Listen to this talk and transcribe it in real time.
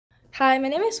Hi, my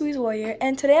name is Louise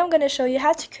and today I'm going to show you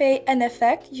how to create an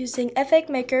effect using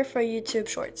Effect Maker for YouTube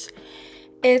Shorts.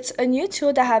 It's a new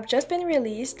tool that have just been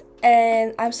released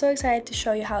and I'm so excited to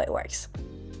show you how it works.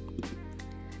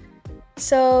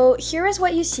 So here is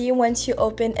what you see once you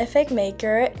open Effect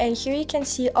Maker, and here you can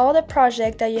see all the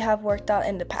projects that you have worked out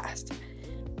in the past.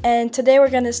 And today we're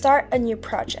going to start a new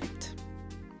project.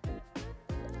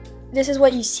 This is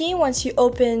what you see once you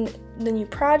open the new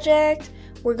project.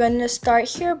 We're going to start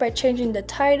here by changing the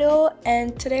title,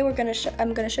 and today I'm going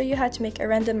to show you how to make a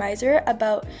randomizer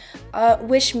about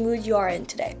which mood you are in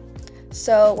today.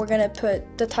 So we're going to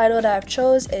put the title that I've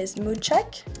chose is Mood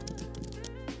Check.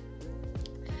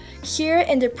 Here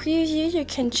in the preview you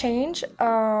can change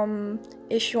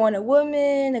if you want a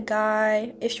woman, a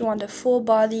guy, if you want a full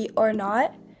body or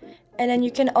not, and then you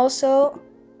can also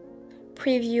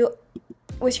preview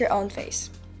with your own face.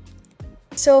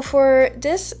 So for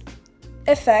this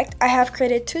effect, I have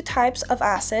created two types of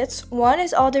assets. One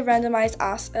is all the randomized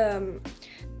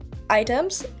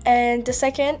items, and the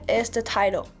second is the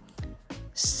title.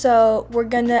 So we're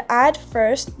gonna add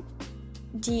first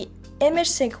the image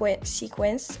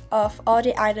sequence of all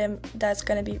the item that's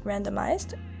gonna be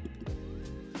randomized.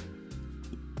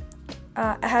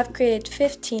 I have created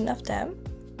 15 of them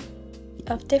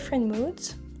of different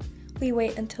moods. We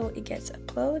wait until it gets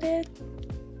uploaded.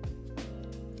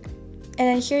 And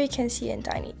then here you can see in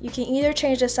tiny. You can either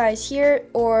change the size here,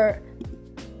 or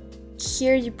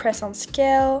here you press on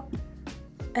scale,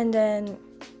 and then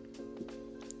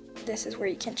this is where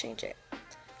you can change it.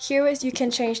 Here is you can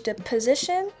change the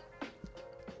position.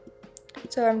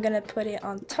 So I'm gonna put it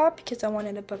on top because I want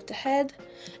it above the head.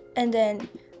 And then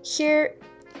here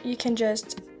you can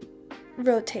just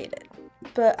rotate it,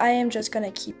 but I am just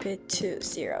gonna keep it to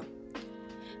 0.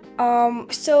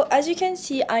 So as you can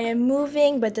see, I am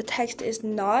moving, but the text is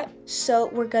not. So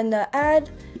we're gonna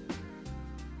add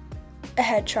a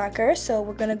head tracker. So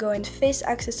we're gonna go in face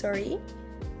accessory,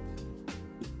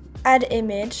 add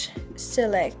image,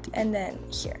 select, and then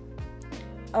here.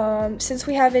 Since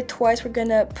we have it twice, we're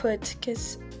gonna put,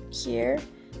 because here,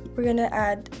 we're gonna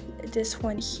add this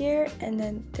one here and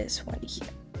then this one here.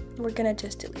 We're gonna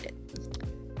just delete it.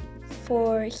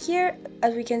 For here,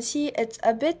 as we can see, it's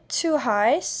a bit too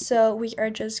high, so we are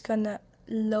just gonna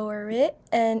lower it,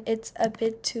 and it's a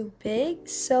bit too big,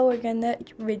 so we're gonna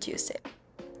reduce it,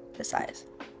 the size.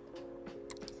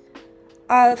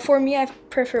 For me, I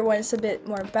prefer when it's a bit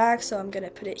more back, so I'm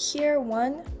gonna put it here,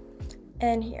 1,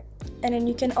 and here. And then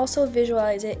you can also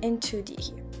visualize it in 2D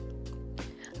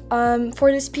here.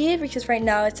 For the speed, because right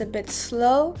now it's a bit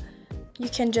slow, you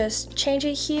can just change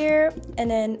it here, and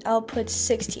then I'll put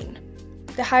 16.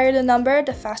 The higher the number,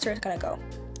 the faster it's gonna go.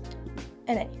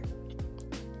 And then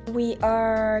here. We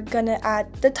are gonna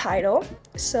add the title,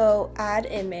 so add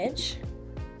image.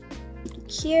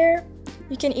 Here,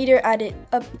 you can either add it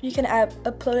up, you can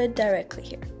upload it directly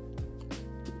here.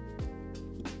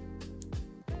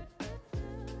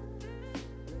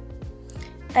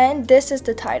 And this is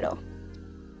the title.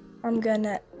 I'm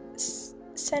gonna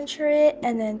center it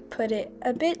and then put it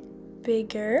a bit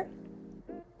bigger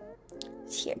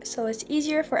here, so it's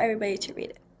easier for everybody to read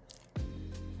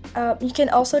it. You can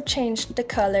also change the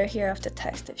color here of the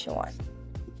text if you want.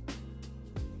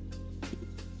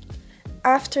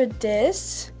 After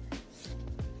this,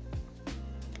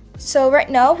 so right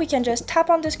now we can just tap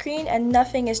on the screen and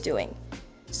nothing is doing.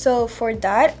 So for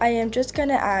that, I am just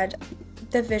gonna add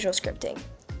the visual scripting.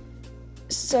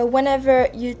 So whenever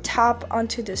you tap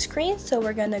onto the screen, so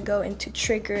we're gonna go into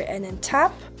trigger and then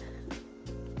tap.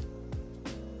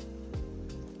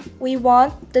 We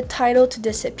want the title to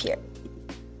disappear.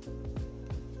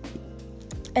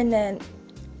 And then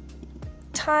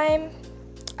time.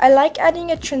 I like adding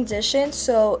a transition,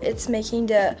 so it's make it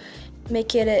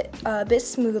a bit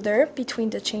smoother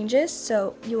between the changes.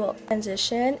 So you will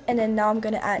transition, and then now I'm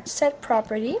gonna add set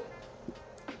property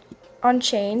on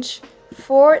change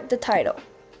for the title.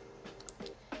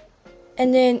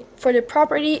 And then for the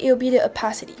property, it'll be the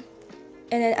opacity.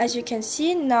 And then as you can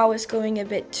see, now it's going a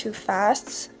bit too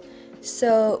fast.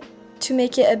 So to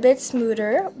make it a bit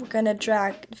smoother, we're gonna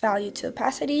drag value to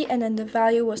opacity, and then the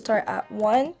value will start at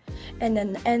 1, and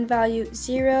then the end value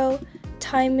 0.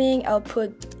 Timing, I'll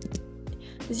put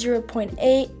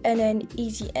 0.8, and then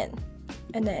easy in.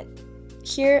 And then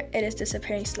here it is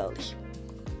disappearing slowly.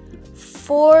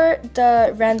 For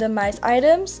the randomized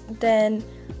items, then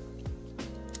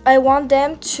I want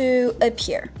them to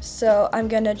appear. So I'm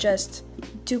gonna just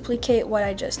duplicate what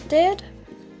I just did,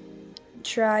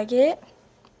 drag it,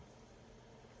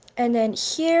 and then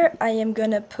here I am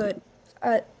gonna put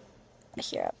a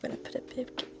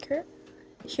bit bigger.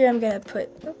 Here I'm gonna put,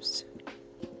 oops,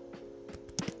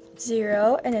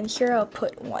 0, and then here I'll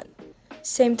put 1.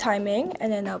 Same timing,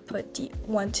 and then I'll put the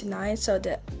 1 to 9, so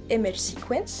the image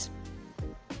sequence.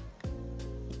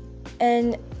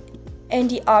 And in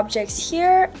the objects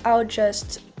here, I'll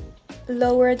just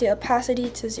lower the opacity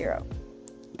to 0.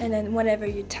 And then whenever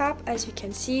you tap, as you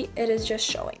can see, it is just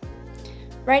showing.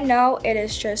 Right now, it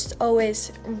is just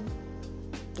always,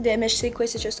 the image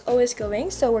sequence is just always going,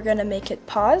 so we're gonna make it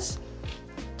pause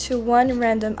to one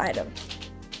random item.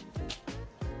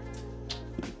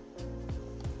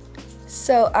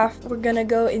 So we're gonna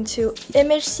go into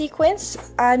image sequence,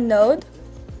 add node.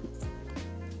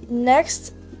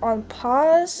 Next, on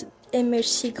pause, image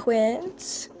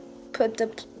sequence, put the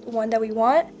one that we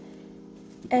want.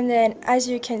 And then as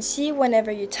you can see,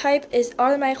 whenever you type, it's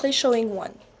automatically showing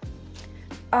 1.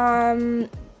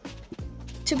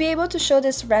 To be able to show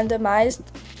this randomized,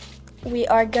 we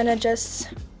are gonna just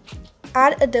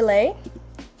add a delay,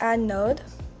 add node,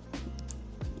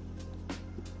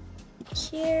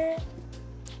 here,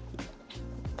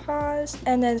 pause,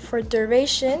 and then for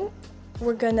duration,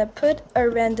 we're gonna put a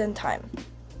random time.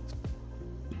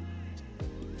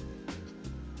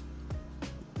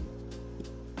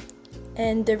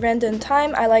 And the random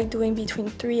time I like doing between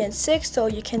 3 and 6, so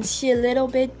you can see a little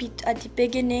bit at the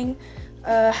beginning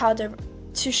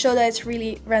to show that it's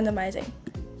really randomizing.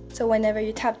 So whenever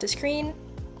you tap the screen,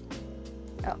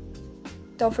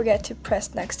 don't forget to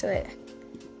press next to it.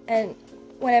 And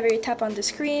whenever you tap on the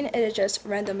screen, it is just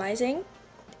randomizing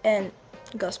and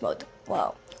ghost mode,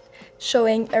 well,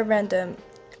 showing a random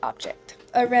object,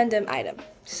 a random item.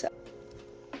 So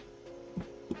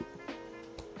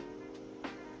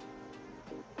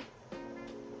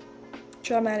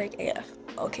dramatic AF.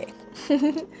 Okay.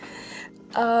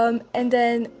 And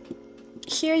then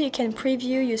here you can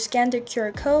preview, you scan the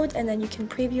QR code and then you can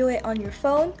preview it on your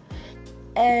phone.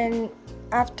 And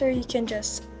after you can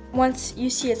just, once you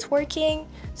see it's working,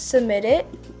 submit it.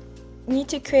 You need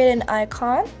to create an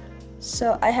icon.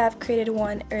 So I have created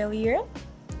one earlier.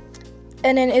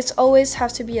 And then it's always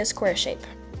have to be a square shape.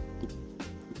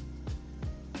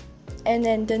 And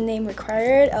then the name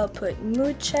required, I'll put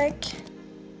mood check.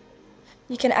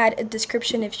 You can add a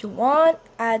description if you want,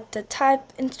 add the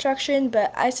type instruction,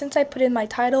 but since I put in my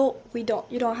title, you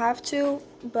don't have to,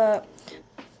 but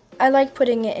I like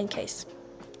putting it in case.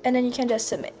 And then you can just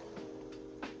submit.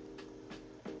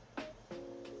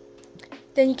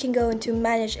 Then you can go into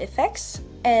manage effects,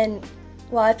 and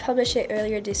well, I published it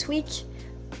earlier this week,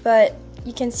 but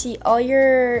you can see all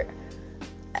your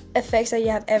effects that you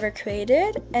have ever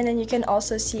created, and then you can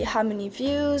also see how many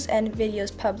views and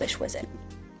videos published with it.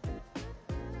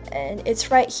 And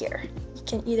it's right here. You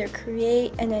can either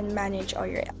create and then manage all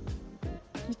your.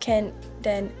 You can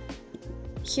then,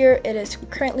 here it is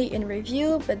currently in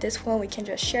review, but this one we can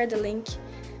just share the link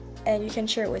and you can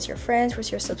share it with your friends,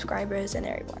 with your subscribers and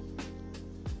everyone.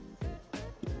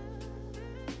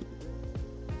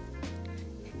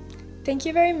 Thank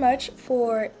you very much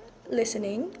for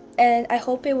listening, and I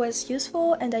hope it was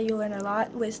useful and that you learn a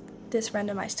lot with this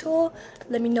randomized tool.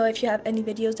 Let me know if you have any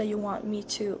videos that you want me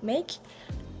to make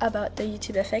about the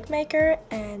YouTube effect maker,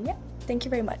 and yeah, thank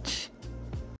you very much.